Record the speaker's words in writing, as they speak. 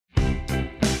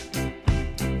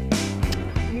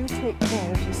take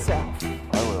care of yourself.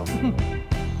 I will.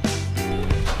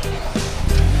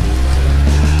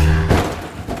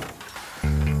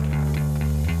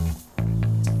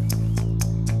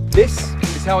 This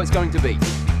is how it's going to be.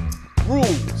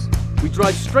 Rules. We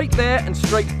drive straight there and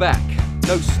straight back.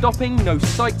 No stopping, no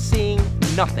sightseeing,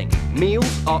 nothing.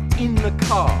 Meals are in the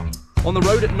car. On the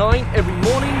road at 9 every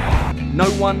morning, no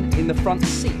one in the front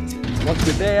seat. Once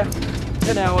we're there,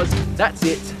 10 hours, that's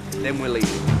it, then we're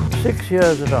leaving. 6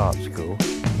 years at art school.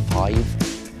 5.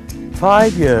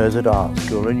 5 years at art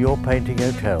school and you're painting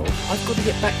hotels. I've got to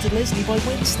get back to Leslie by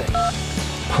Wednesday.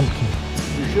 Pumpkin.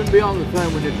 You shouldn't be on the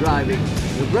phone when you're driving.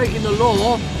 You're breaking the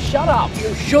law. Shut up!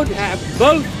 You should have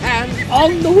both hands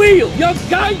on the wheel! You're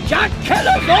going to kill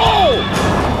us all!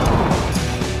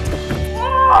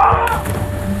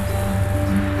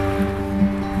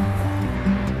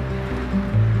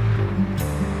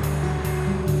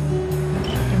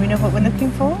 Do we know what we're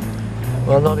looking for?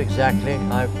 Well, not exactly.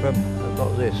 I've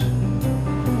got this.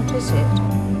 What is it?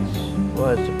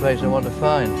 Well, it's the place I want to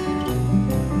find.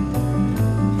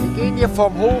 Wir gehen hier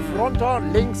vom Hof runter,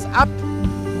 links ab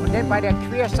und dann bei der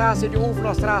Querstraße die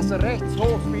Ofenerstraße rechts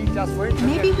hoch, wie ich das vorhin schon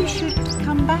Maybe we should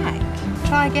come back.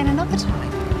 Try again another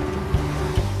time.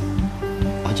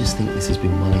 I just think this has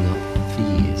been welling up for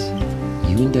years.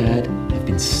 You and Dad have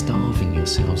been starving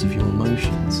yourselves of your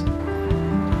emotions.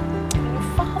 Your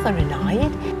father and I,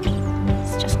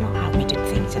 it's just not how we did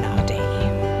things in our day.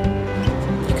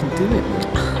 You can do it.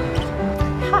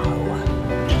 How?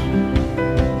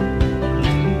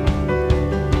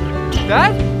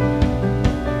 Dad?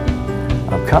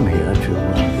 I've come here to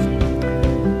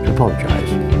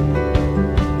apologise.